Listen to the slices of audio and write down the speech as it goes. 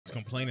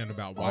complaining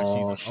about why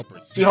she's an upper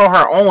six. She hold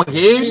her own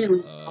head?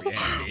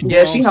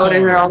 Yeah, she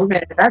holding her own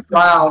head. That's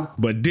wild.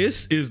 But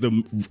this is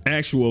the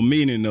actual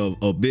meaning of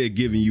a bitch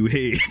giving you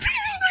head.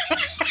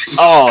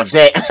 Oh,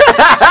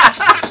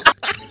 that.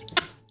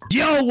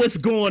 Yo, what's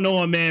going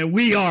on, man?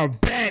 We are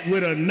back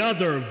with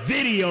another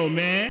video,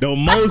 man. The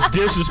most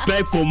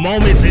disrespectful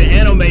moments in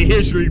anime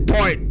history,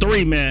 part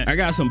 3, man. I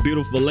got some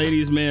beautiful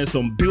ladies, man.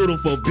 Some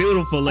beautiful,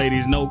 beautiful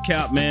ladies. No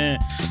cap, man.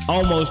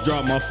 Almost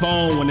dropped my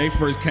phone when they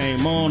first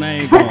came on. I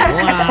ain't gonna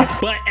lie.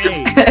 But,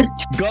 hey,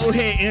 go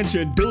ahead,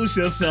 introduce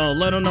yourself.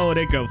 Let them know where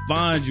they can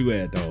find you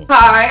at, though.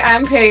 Hi,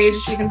 I'm Paige.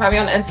 You can find me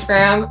on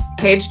Instagram,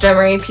 Paige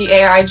Demery,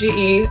 PAIGE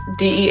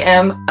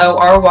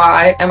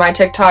DEMORY, and my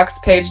TikTok's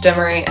Paige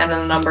Demery, and then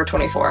the number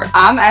 24.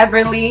 I'm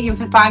Everly. You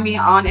can find me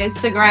on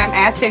Instagram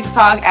and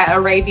TikTok at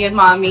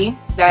ArabianMami.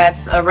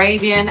 That's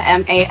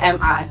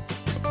ArabianMami.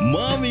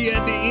 Mommy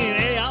at the end.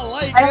 Hey, I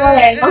like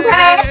that.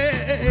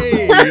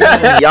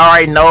 Okay. Y'all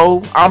already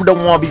know I'm the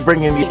one be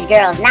bringing these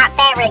girls. Not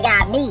favorite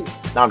got me.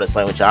 No, I'm just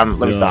playing with y'all.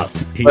 Let me stop.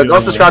 But go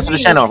subscribe to the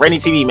channel. Rainy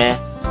TV, man.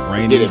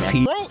 Rainy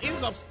TV. Bro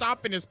ends up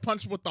stopping his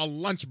punch with a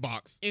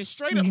lunchbox and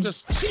straight up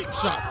just cheap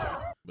shots him.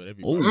 But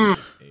everybody,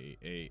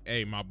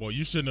 hey, my boy,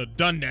 you shouldn't have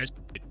done that.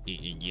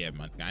 Yeah,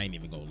 man, I ain't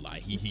even gonna lie.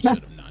 He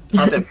should have not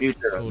done that.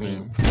 So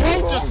then,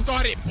 bro just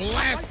started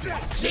blasting.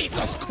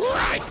 Jesus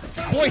Christ!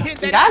 Boy hit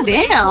that.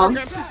 Goddamn.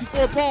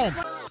 64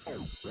 palms.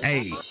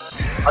 Hey.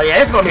 Oh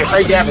yeah, it's gonna be a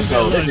crazy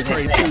episode. This is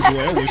crazy too, boy.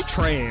 It was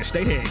trash.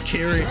 They had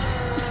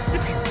carrots.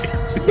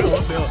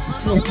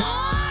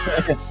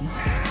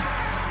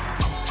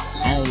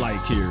 I don't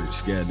like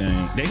carrots,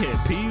 goddamn. They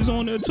had peas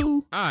on there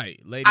too. All right,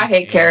 ladies. I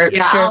hate carrots.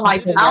 Yeah, I don't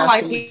like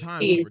peas.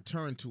 Time to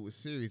return to a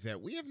series that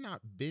we have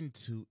not been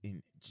to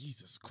in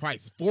Jesus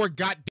Christ 4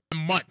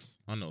 goddamn months.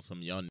 I know some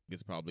of y'all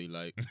niggas probably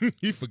like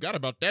he forgot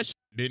about that shit,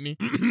 didn't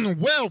he?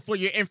 Well, for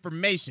your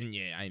information,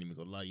 yeah, I ain't even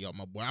gonna lie to y'all,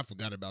 my boy. I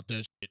forgot about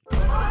that shit.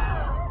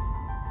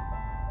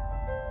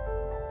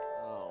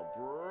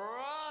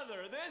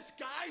 This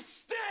guy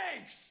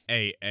stinks!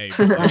 Hey, it's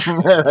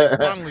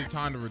finally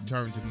time to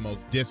return to the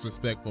most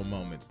disrespectful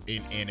moments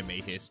in anime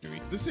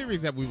history. The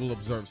series that we will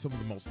observe some of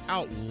the most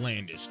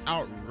outlandish,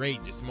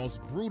 outrageous,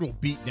 most brutal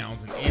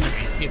beatdowns in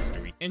anime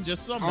history. And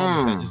just some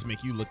moments that just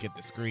make you look at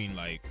the screen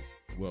like,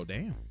 well,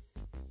 damn.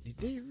 Did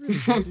they really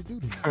have to do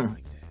something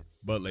like that?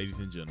 But ladies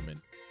and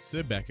gentlemen,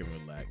 sit back and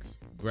relax.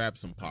 Grab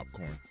some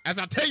popcorn. As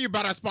I tell you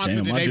about our sponsor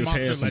today, I just Monster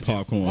had some Legends.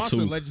 popcorn Monster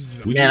too. Legends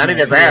is Man, I need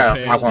to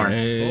grab popcorn.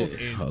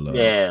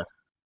 Yeah.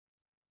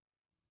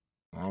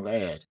 I'm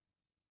glad.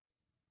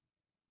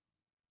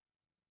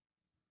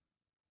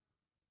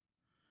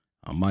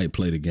 I might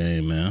play the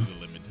game, man. This is a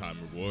limited time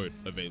reward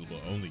available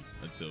only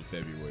until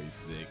February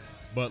 6th.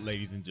 But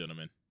ladies and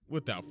gentlemen,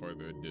 without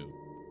further ado,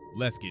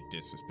 let's get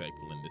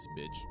disrespectful in this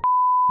bitch.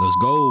 Let's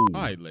go. All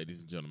right, ladies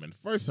and gentlemen,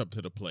 first up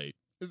to the plate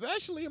is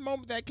actually a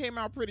moment that came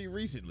out pretty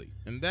recently,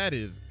 and that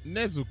is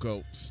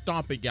Nezuko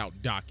stomping out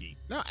Daki.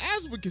 Now,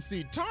 as we can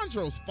see,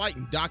 Tanjiro's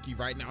fighting Daki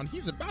right now, and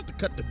he's about to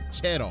cut the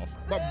head off,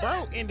 but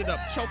bro ended up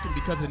choking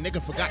because the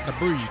nigga forgot to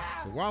breathe.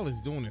 So while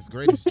he's doing his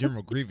greatest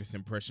General Grievous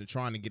impression,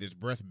 trying to get his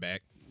breath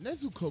back,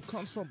 Nezuko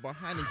comes from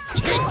behind and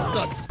kicks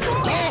the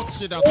dog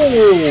shit out.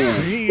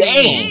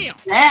 Damn.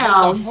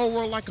 The whole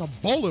world like a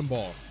bowling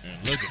ball.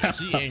 And look at her,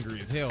 she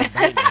angry as hell.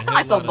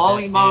 Like a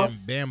bowling ball.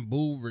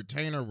 Bamboo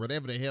retainer,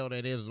 whatever the hell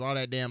that is, all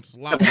that damn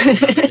slop in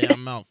her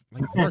damn mouth.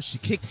 Like first, she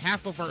kicked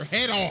half of her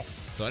head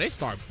off. So they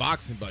start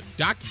boxing, but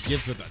Daki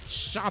gives her the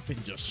chop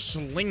and just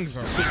slings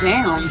her.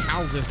 Damn. He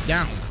howls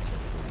down.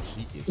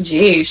 She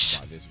is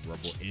by this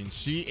rubble, and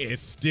she is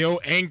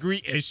still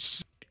angry as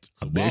shit.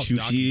 I bet you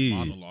she is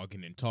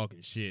monologuing and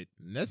talking shit.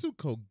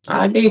 Nezuko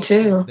I do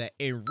too. That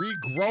it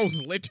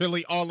regrows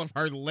literally all of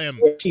her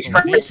limbs. She's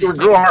trying to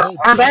grow her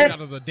arm back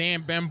out of the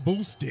damn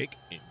bamboo stick.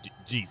 And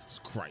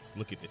Jesus Christ,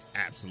 look at this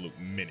absolute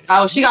menace.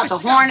 Oh, she got the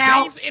horn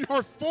out in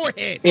her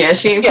forehead. Yeah,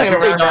 she ain't playing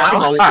around.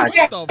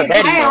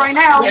 Right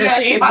now, yeah,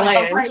 she ain't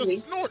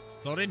playing.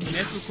 So then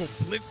Nezuko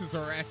blitzes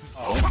her ass.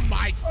 Oh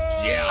my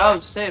god. Oh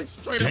shit.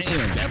 Straight up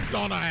stepped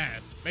on her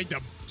ass. Made the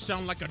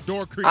sound like a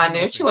door creak. I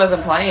knew she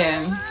wasn't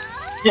playing.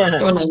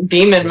 Doing a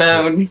demon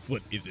mode.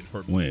 Foot is in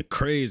her. Went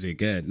crazy,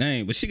 god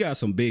dang. But she got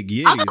some big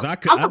yitties. I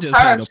just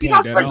had to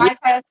point that out.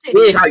 Nice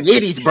big her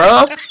yitties, bro.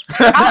 I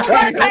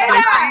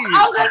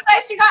was gonna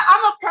say she got.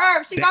 I'm a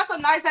perv. She got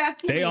some nice ass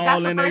titties. They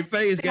all in their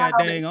face, god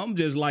dang. I'm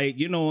just like,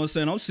 you know what I'm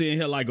saying? I'm sitting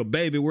here like a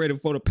baby ready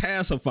for the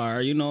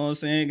pacifier. You know what I'm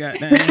saying? God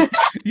dang.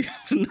 You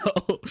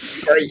know,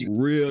 crazy.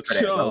 Real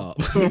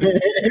chop.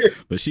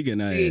 But she getting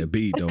that ass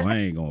beat though. I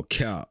ain't gonna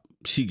count.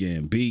 She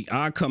getting beat.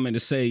 I come in to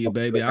save you,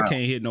 baby. I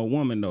can't hit no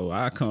woman though.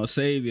 I come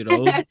save you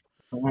though.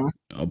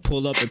 I'll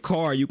pull up the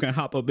car. You can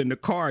hop up in the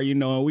car, you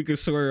know, and we can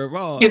swerve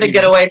off. You're the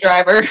getaway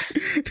driver.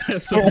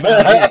 That's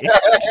about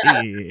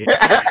it.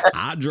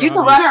 I drive. You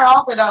can run her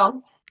over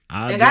though.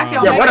 If that's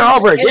your lady, run her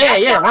over.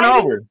 Yeah, run her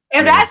over.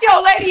 If that's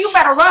your lady, you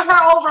better run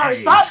her over or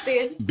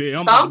something.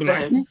 I'm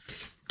like,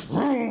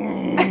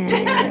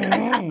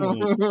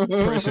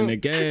 Pressing the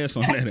gas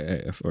on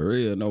that ass. For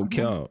real, no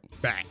cap.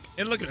 Back.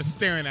 And look at her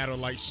staring at her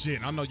like,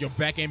 shit, I know your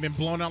back ain't been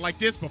blown out like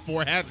this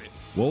before, has it?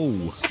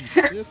 Whoa.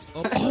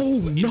 Oh,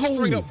 no.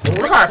 Straight up.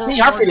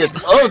 Her feet is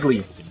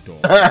ugly.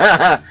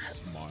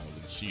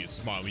 She is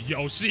smiling.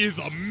 Yo, she is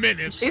a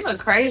menace. She look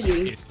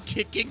crazy. Is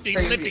kicking the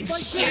living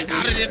shit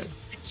out of this.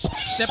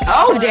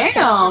 Oh,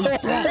 damn.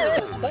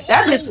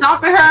 That bitch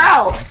stomping her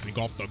out. Bouncing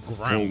off the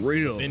ground. For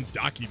real. Then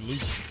Daki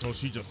loses, so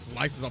she just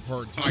slices up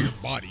her entire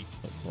body.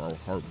 Bro,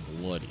 her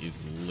blood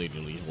is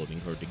literally holding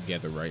her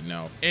together right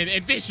now. And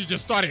then she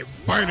just started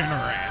burning her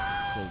ass.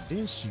 So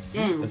then she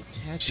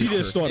reattaches. She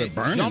just started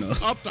burning jumps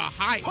her. up to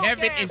high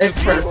heaven and It's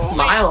just her slams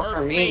smile her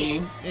for me.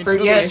 face For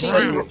into yeah, the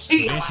ground.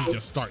 she Then she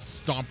just starts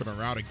stomping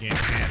her out again,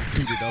 ass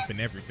tooted up and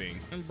everything.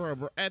 And bro,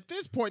 at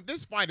this point,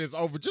 this fight is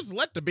over. Just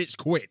let the bitch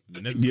quit.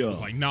 And this was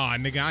like, nah,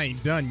 nigga, I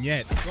ain't done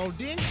yet. So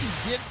then she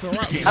gets her up.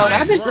 Oh,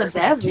 that bitch the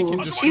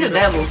devil. She the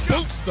devil.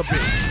 Boots the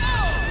bitch.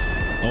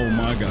 Oh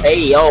my god.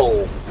 Hey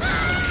yo.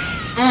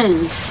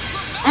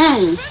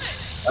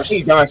 Oh,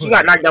 she's done. She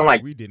got knocked down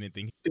like we didn't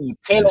think 10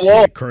 That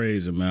walls. shit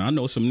crazy, man. I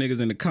know some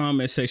niggas in the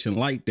comment section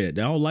like that.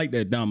 They don't like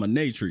that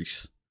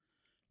dominatrix.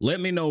 Let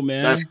me know,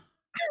 man.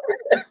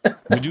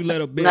 Would you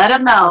let a bitch? Let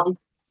him know.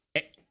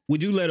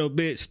 Would you let a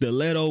bitch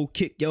stiletto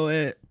kick your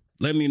ass?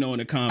 Let me know in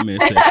the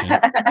comment section.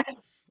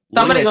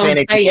 Somebody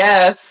gonna say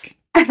yes.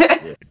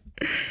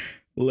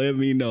 Let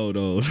me know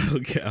though.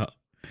 Look out.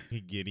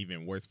 It get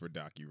even worse for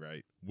Daki,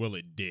 right? Well,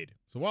 it did.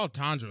 So while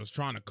Tanjiro's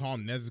trying to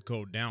calm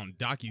Nezuko down,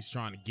 Daki's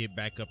trying to get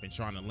back up and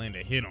trying to land a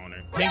hit on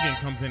her. Tengen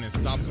comes in and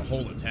stops the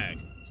whole attack.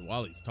 So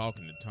while he's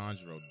talking to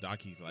Tanjiro,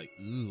 Daki's like,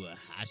 ooh,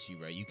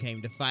 Hashira, you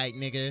came to fight,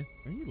 nigga?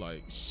 And he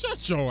like,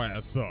 shut your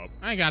ass up.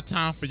 I ain't got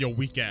time for your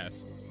weak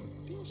ass. So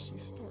then she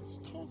starts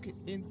talking,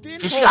 and then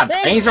She got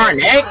veins on her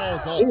neck?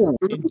 Ooh.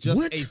 In just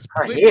What? a Her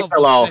split head of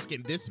fell a off.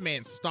 second, this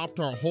man stopped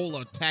her whole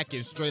attack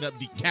and straight up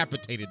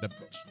decapitated the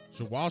bitch.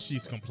 So while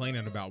she's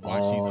complaining about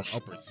why she's an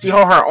upper She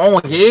hold her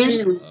own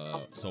head?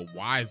 so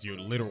why is your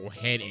literal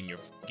head in your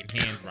fucking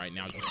hands right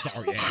now, you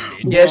sorry ass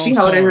bitch? Yeah, she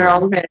holding her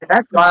own head.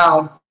 That's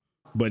wild.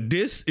 But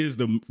this is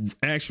the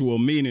actual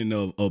meaning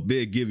of a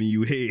bitch giving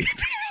you head.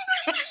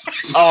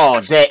 Oh,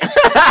 that.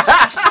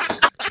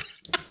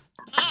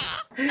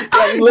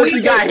 Look,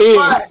 he got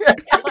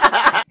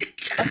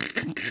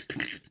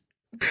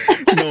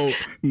No,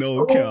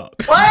 no cap.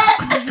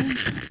 What?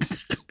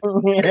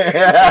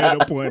 I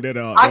gotta point that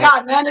out. I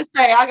got nothing to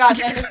say. I got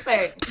nothing to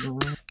say.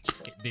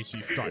 Then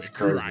she started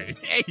crying.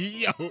 Hey,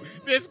 yo,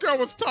 this girl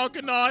was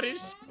talking all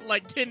this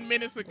like 10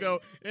 minutes ago,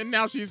 and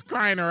now she's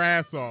crying her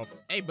ass off.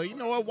 Hey, but you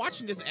know what?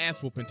 Watching this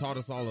ass whooping taught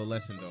us all a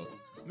lesson, though.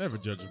 Never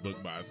judge a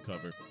book by its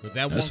cover. Because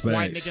that That's one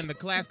white facts. nigga in the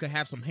class could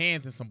have some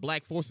hands and some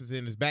black forces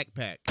in his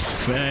backpack.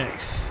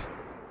 Facts.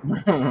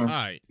 All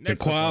right, The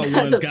next quiet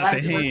up, ones got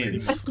the one of the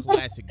hands. most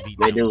classic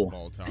beatdowns of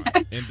all time,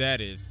 and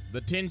that is the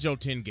Tenjo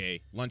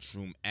Tenge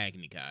lunchroom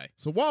Agni Kai.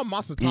 So while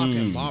Masataka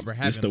and Bob are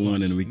having the one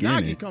lunch, in the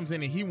beginning. Nagi comes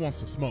in and he wants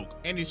to smoke,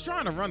 and he's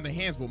trying to run the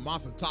hands with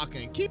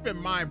Masataka. And keep in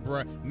mind,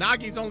 bruh,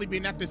 Nagi's only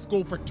been at this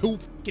school for 2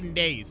 fucking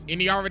days, and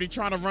he already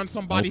trying to run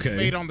somebody's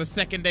fade on the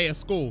 2nd day of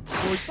school.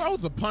 So he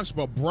throws a punch,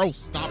 but bro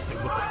stops it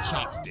with a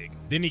chopstick.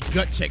 Then he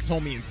gut checks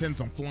homie and sends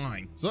him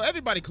flying. So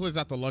everybody clears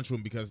out the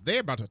lunchroom because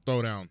they're about to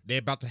throw down. They're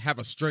about to have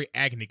a straight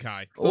Agni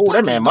Kai. So Oh,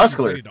 that man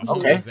muscular. ready to hold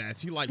Okay. his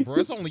ass. He like, bro,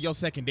 it's only your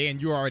 2nd day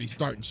and you're already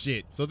starting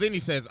shit. So then he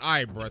says, all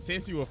right, bro,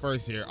 since you were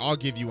first here, I'll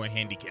give you a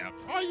handicap.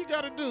 All you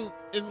gotta do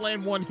is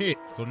land 1 hit.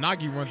 So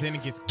Nagi runs in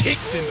and gets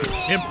kicked in the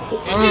temple.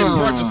 And then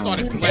bro just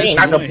started Dang,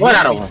 knocked the blood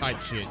out of him. type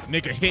shit.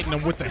 Nigga hitting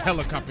him with the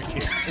helicopter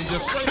kick. And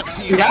just straight up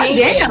to you.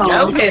 Damn.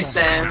 No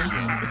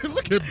pissing.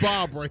 Look at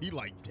Bob, bro. He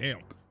like, damn.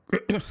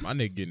 My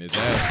nigga getting his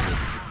ass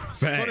whipped.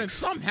 So then Facts.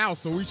 somehow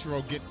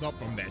Soichiro gets up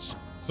from that shit.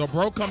 So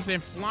bro comes in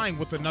flying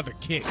with another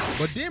kick.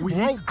 But then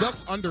bro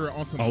ducks under it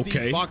on some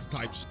Steve Fox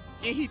type shit.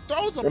 And he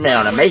throws a That man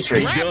on the punch,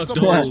 Matrix. grabs the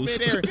Just punch those.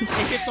 midair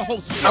and hits a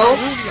whole spin Oh.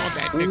 Rooney on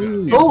that nigga. And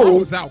Ooh. bro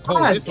was out cold.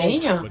 God It's over.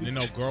 damn. But then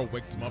no girl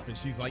wakes him up and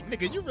she's like,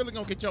 nigga, you really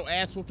gonna get your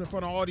ass whooped in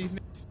front of all these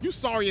niggas? You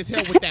sorry as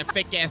hell with that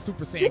fake ass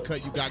Super Saiyan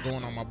cut you got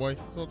going on, my boy.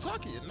 So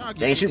Taki and Nagi.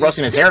 Dang, she is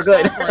roasting his pissed hair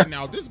good. off right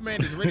now. This man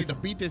is ready to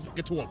beat this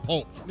nigga to a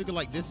pulp. Nigga,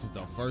 like, this is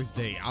the first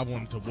day I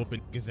wanted to whoop a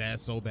nigga's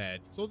ass so bad.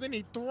 So then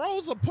he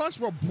throws a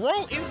punch where bro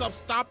ends up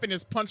stopping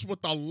his punch with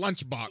a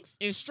lunchbox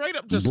and straight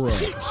up just Bruh.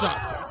 cheap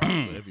shots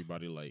him. But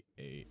everybody like,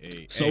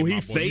 hey, So hey, he my boy,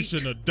 you faked?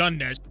 shouldn't have done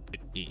that shit.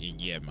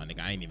 And yeah, my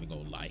nigga, I ain't even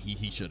gonna lie.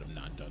 He should have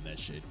not done that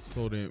shit.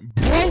 So then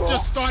bro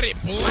just started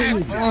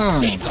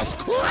blasting. Jesus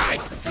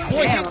Christ.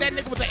 Boy hit that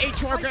nigga with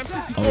the HR gram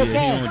 64 Oh, yeah, he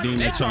balls. on demon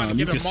They trying to time.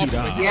 You get can him see off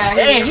that. the Yeah,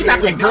 Dang, he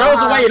knocking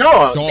girls away and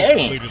all. dog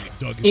Dang. literally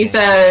dug his He own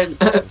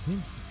said,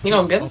 he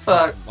don't give a up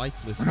fuck. his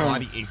lifeless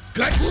body and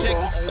gut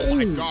checks. Oh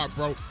my god,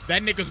 bro.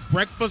 That nigga's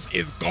breakfast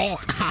is gone.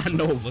 I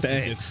know Look at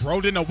this. facts.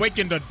 Bro didn't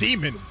awaken the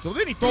demon. So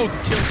then he throws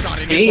a kill shot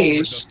and it's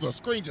Jeez. over. The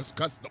screen just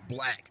cuts to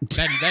black.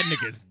 That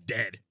nigga's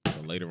dead.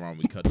 And later on,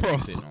 we cut to him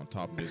sitting on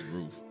top of this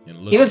roof. And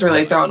He was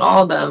really throwing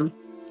all of them.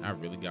 I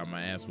really got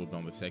my ass whooped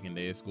on the second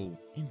day of school.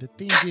 And the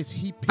thing is,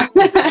 he picked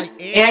the fight.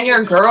 And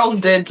your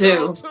girls did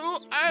too.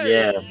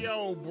 Hey,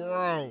 yo,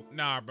 bro.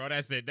 Nah, bro,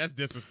 that's it. That's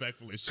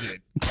disrespectful as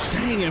shit.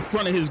 Dang, in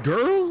front of his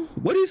girl?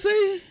 What'd he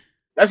say?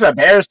 That's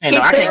embarrassing.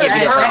 Though. I can't get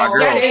beat up in front of my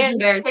girl.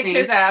 And kicked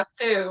his ass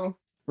too.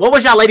 What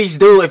would y'all ladies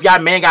do if y'all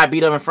man got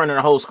beat up in front of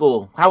the whole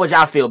school? How would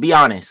y'all feel? Be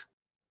honest.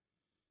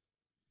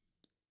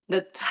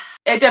 It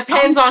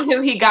depends on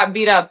who he got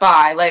beat up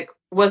by. Like,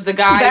 was the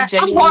guy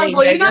genuinely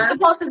bigger?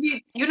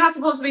 You're not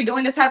supposed to be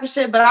doing this type of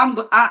shit, but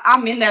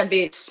I'm in that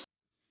bitch.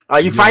 Are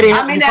you fighting?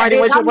 I'm looking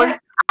for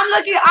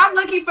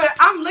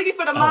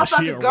the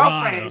motherfucker's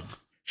girlfriend.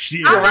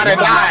 She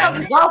girlfriend's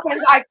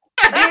like,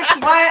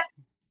 bitch, what?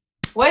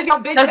 Where's your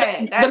bitch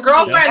at? The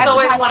girlfriends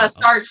always want to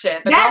start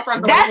shit. That's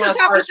the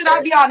type of shit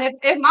I be on.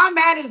 If my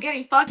man is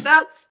getting fucked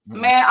up,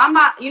 man, I'm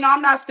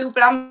not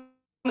stupid. I'm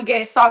gonna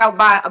get sought out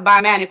by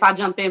a man if I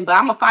jump in, but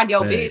I'm gonna find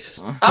your bitch.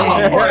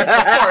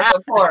 Oh,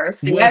 of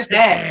course. What's the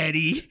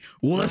addy?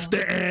 What's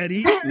the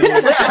addy? Drop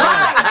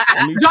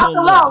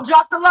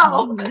the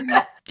low.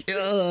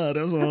 Yeah,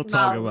 that's what I'm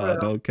talking about.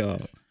 Don't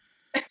count.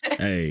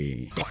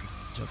 Hey.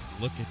 Just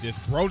look at this,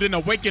 bro. Then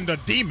awaken the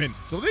demon.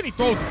 So then he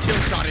throws a kill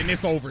shot and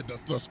it's over.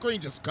 The screen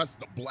just cuts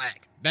to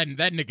black. That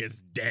nigga's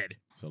dead.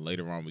 So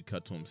later on, we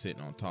cut to him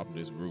sitting on top of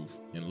this roof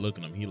and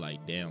looking at him. He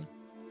like, damn,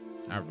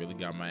 I really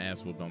got my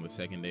ass whooped on the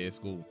second day of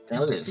school.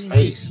 Look at his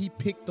face. He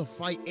picked the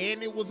fight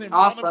and it was in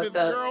front of his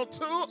girl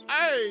too.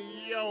 Hey,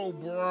 yo,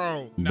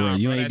 bro. Nah,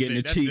 you ain't getting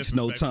the cheeks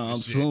no time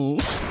soon.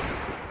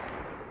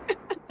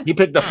 He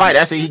picked the fight.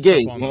 That's what he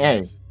did.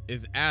 Yeah.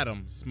 Is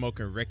Adam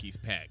smoking Ricky's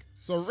pack?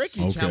 So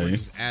Ricky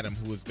challenges Adam,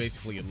 who is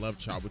basically a love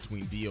child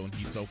between Dio and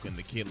Hisoka, and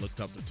the kid looked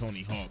up to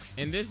Tony Hawk.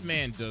 And this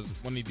man does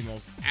one of the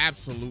most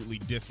absolutely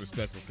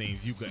disrespectful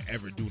things you could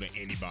ever do to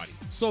anybody.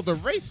 So the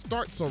race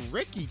starts, so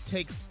Ricky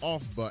takes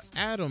off, but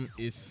Adam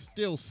is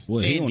still standing.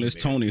 Well, he on this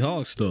Tony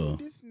Hawk stuff.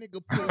 This nigga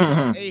pulls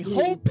out a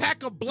whole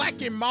pack of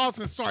Black and Milds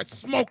and starts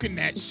smoking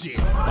that shit.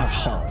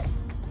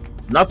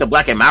 Not the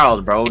Black and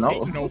Milds, bro.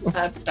 No.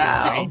 That's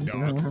foul.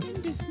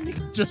 This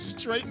nigga just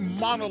straight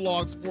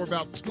monologues for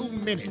about 2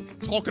 minutes,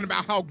 talking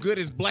about how good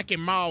his Black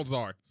and Milds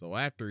are. So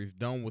after he's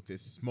done with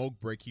his smoke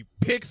break, he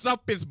picks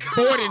up his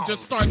board and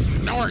just starts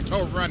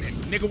Naruto running.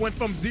 Nigga went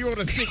from 0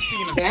 to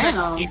 60 in a second,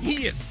 and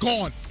he is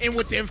gone. And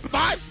within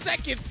 5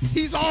 seconds,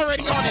 he's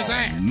already on his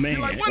ass. Man.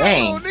 You're like, what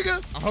up,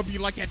 nigga? I hope you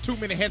like that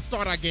 2-minute head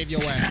start I gave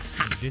your ass.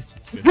 This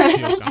still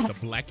got the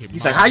Black and Milds.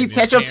 He's like, how you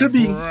catch up to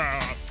me?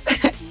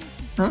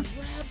 Huh?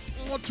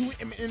 Onto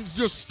him and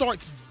just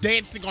starts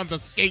dancing on the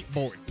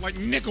skateboard. Like,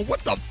 nigga,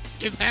 what the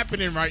f is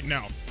happening right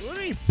now? Well,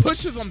 then he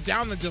pushes him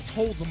down and just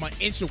holds him an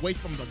inch away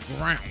from the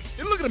ground.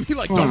 And look at him, he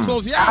like, don't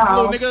close your eyes,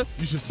 little nigga.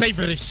 You should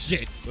savor this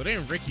shit. So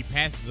then Ricky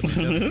passes him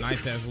and does a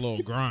nice ass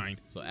little grind.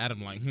 So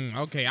Adam like,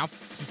 okay, I'll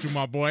f with you,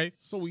 my boy.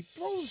 So he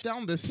throws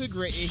down the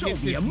cigarette and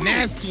hits this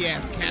nasty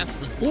ass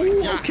Casper's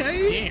like,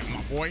 damn,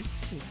 my boy.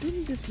 So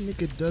then this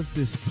nigga does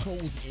this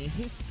pose and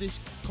hits this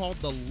called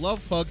the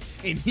love hug,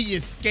 and he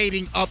is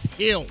skating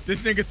uphill.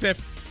 This nigga said,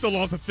 the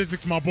laws of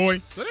physics, my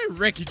boy. So then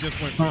Ricky just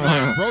went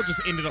flat. Bro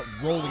just ended up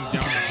rolling down the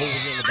whole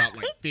hill about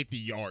like 50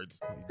 yards.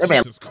 That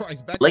man Jesus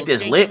Christ, back licked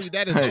his lips.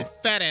 That is a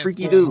fat ass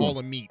ball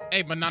of meat.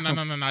 Hey, but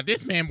no.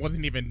 This man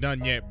wasn't even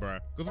done yet, bro.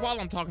 Because while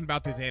I'm talking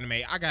about this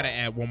anime, I gotta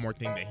add one more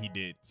thing that he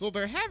did. So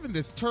they're having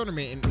this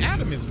tournament, and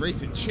Adam is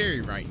racing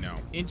Cherry right now.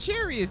 And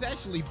Cherry is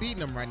actually beating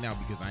him right now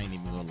because I ain't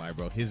even gonna lie,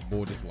 bro. His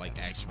board is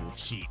like actual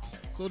cheats.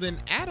 So then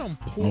Adam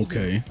pulls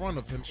in front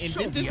of him, and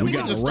then this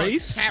nigga just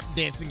starts tap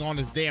dancing on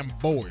his damn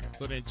board.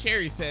 So then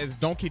Cherry says,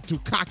 don't get too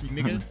cocky,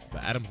 nigga.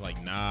 But Adam's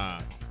like, nah,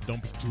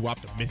 don't be too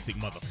optimistic,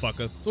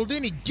 motherfucker. So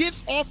then he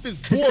gets off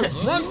his board,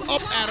 runs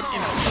up at him,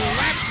 and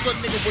slaps the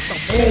nigga with the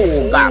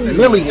board. Got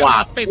Millie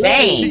Wop. Face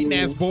on cheating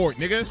ass board,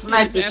 nigga.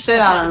 Smacked the shit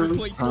out of him.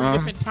 3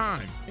 different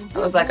times. It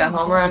was like a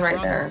home run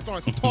right there.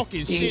 Starts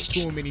talking shit to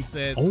him, and he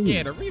says,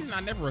 yeah, the reason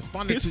I never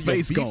responded to your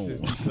beefs is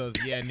because,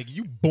 yeah, nigga,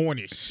 you born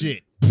as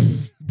shit.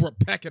 Bro,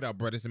 pack it up,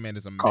 bro. This man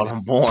is a menace. Call him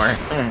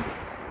born.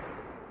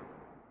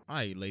 All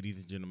right, ladies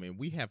and gentlemen,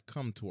 we have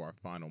come to our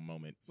final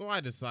moment. So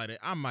I decided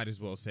I might as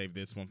well save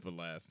this one for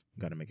last.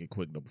 Gotta make it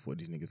quick, though, before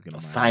these niggas get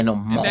on my final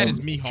moment. And that is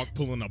Mihawk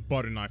pulling a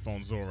butter knife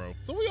on Zoro.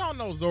 So we all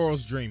know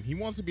Zoro's dream. He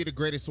wants to be the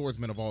greatest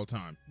swordsman of all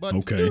time. But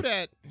to do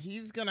that,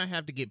 he's gonna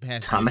have to get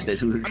past Thomas says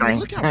who's dream.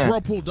 Look how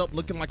bro pulled up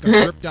looking like a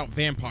ripped out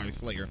vampire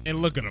slayer. And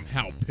look at him,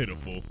 how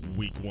pitiful.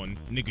 Weak one.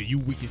 Nigga, you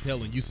weak as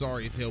hell and you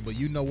sorry as hell, but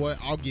you know what?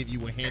 I'll give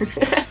you a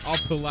handicap. I'll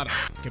pull out a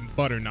fucking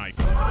butter knife.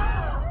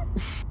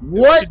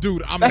 What?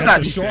 Dude, I'm that's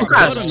not not a short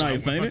butter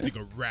knife, ain't it?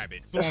 a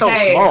rabbit. So, so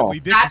small.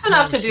 That's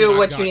enough to do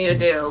what you need to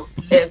do.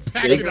 It is.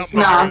 Back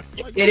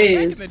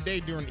in the day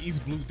during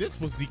East Blue, this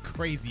was the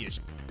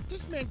craziest.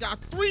 This man got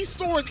 3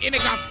 stores and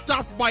it got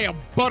stopped by a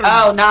butter.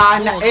 Oh, nah,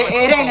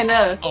 it ain't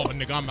enough. Oh,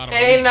 nigga, I'm out of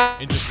money.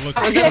 And just look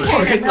at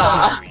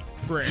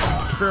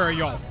prayer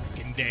y'all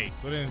fucking day.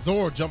 So then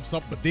Zoro jumps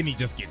up, but then he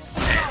just gets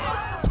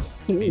stabbed.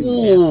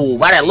 Ooh,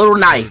 by that little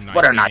knife.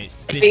 What a knife.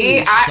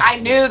 See, I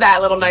knew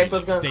that little knife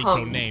was gonna State come,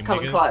 your name, come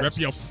nigga. clutch. Rep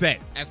your set.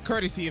 As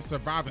courtesy of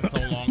surviving so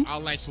long,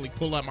 I'll actually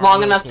pull up my Long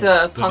real enough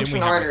sword. to So puncture then we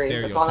an have a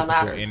artery. That's all that stereotypical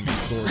matters. enemy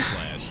sword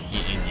clash.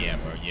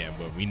 Yeah,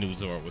 bro, we knew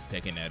Zora was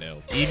taking that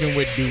L. Even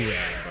with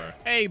do-rag, bro.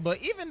 Hey, but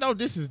even though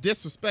this is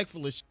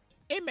disrespectful as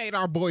it made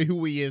our boy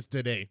who he is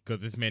today,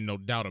 because this man no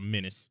doubt a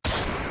menace.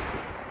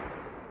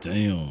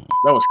 Damn.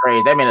 That was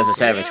crazy. That man is a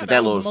savage Yeah, with that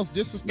that was little. the most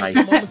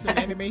disrespectful moments in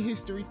anime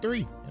history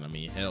 3. And I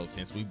mean, hell,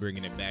 since we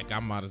bringing it back, I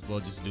might as well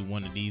just do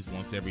one of these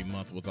once every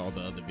month with all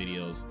the other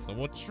videos. So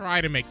we'll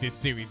try to make this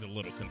series a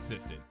little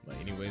consistent. But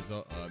anyways,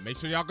 make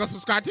sure y'all go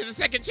subscribe to the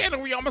second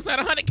channel. We almost at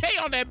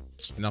 100K on that.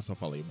 And also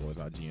follow your boys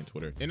IG and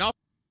Twitter. And also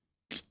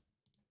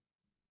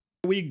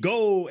We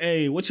go.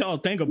 Hey, what y'all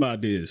think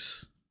about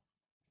this?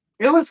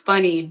 It was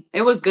funny.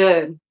 It was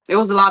good. It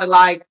was a lot of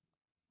like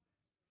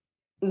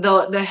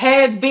the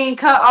heads being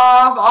cut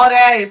off. All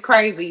that is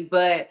crazy.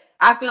 But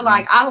I feel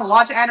like I don't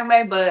watch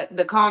anime, but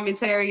the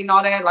commentary and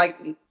all that like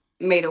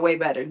made it way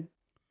better.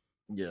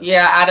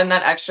 Yeah, adding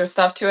that extra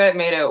stuff to it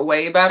made it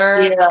way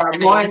better. Yeah,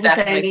 and more it was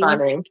definitely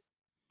entertaining. funny.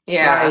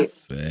 Yeah. Right.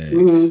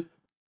 Thanks.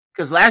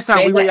 Because last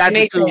time we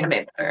reacted to,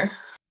 better.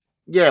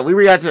 yeah, we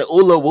reacted to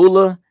Ula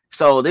Wula.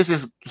 So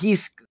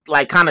he's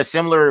like kind of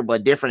similar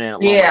but different in a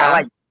long way. I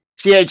like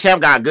𝐂𝐕𝐄𝐓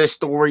got good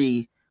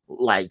story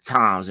like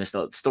times and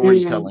stuff,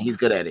 storytelling. He's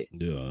good at it.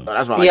 Yeah. So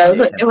that's why. Yeah,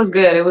 it was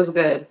good. It was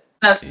good.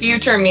 The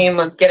future meme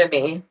was getting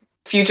me.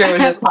 Future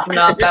was just popping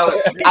up.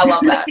 I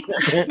love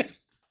that.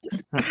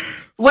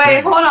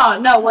 Wait, hold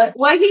on. No,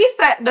 what he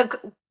said,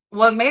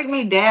 what made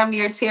me damn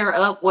near tear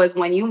up was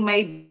when you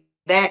made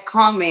that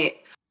comment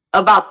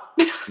about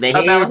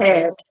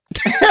head.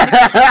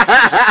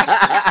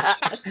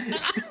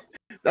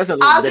 That's the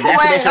I definition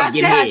swear, of that shit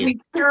getting had head. me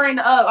tearing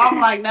up.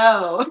 I'm like,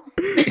 no.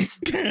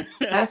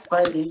 That's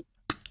funny.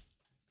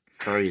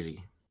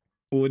 Crazy.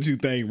 What'd you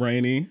think,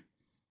 Rainy?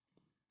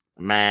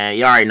 Man,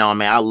 you already know,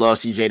 man. I love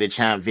CJ the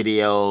Champ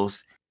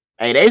videos.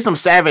 Hey, they some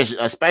savage,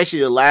 especially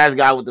the last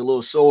guy with the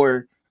little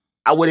sword.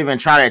 I wouldn't even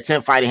try to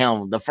attempt fighting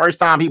him. The first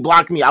time he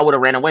blocked me, I would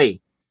have ran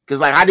away. Because,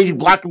 like, how did you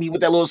block me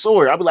with that little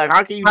sword? I'd be like,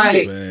 how can you do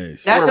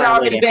this? That should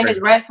already been his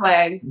red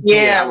flag.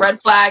 Yeah, red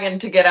flag and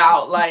to get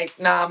out. Like,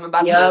 nah, I'm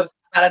about to lose.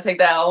 Gotta take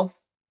the L.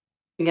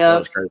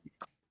 Yep.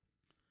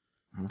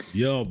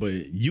 Yo, but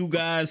you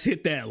guys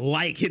hit that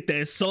like, hit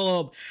that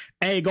sub.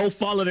 Hey, go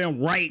follow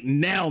them right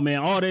now, man.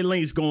 All their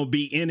links gonna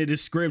be in the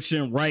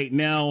description right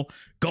now.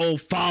 Go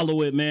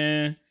follow it,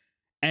 man.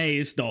 Hey,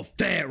 it's the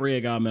Fat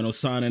Red Guy, man. I'm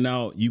signing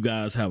out. You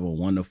guys have a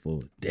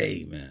wonderful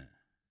day, man.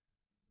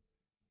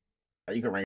 You can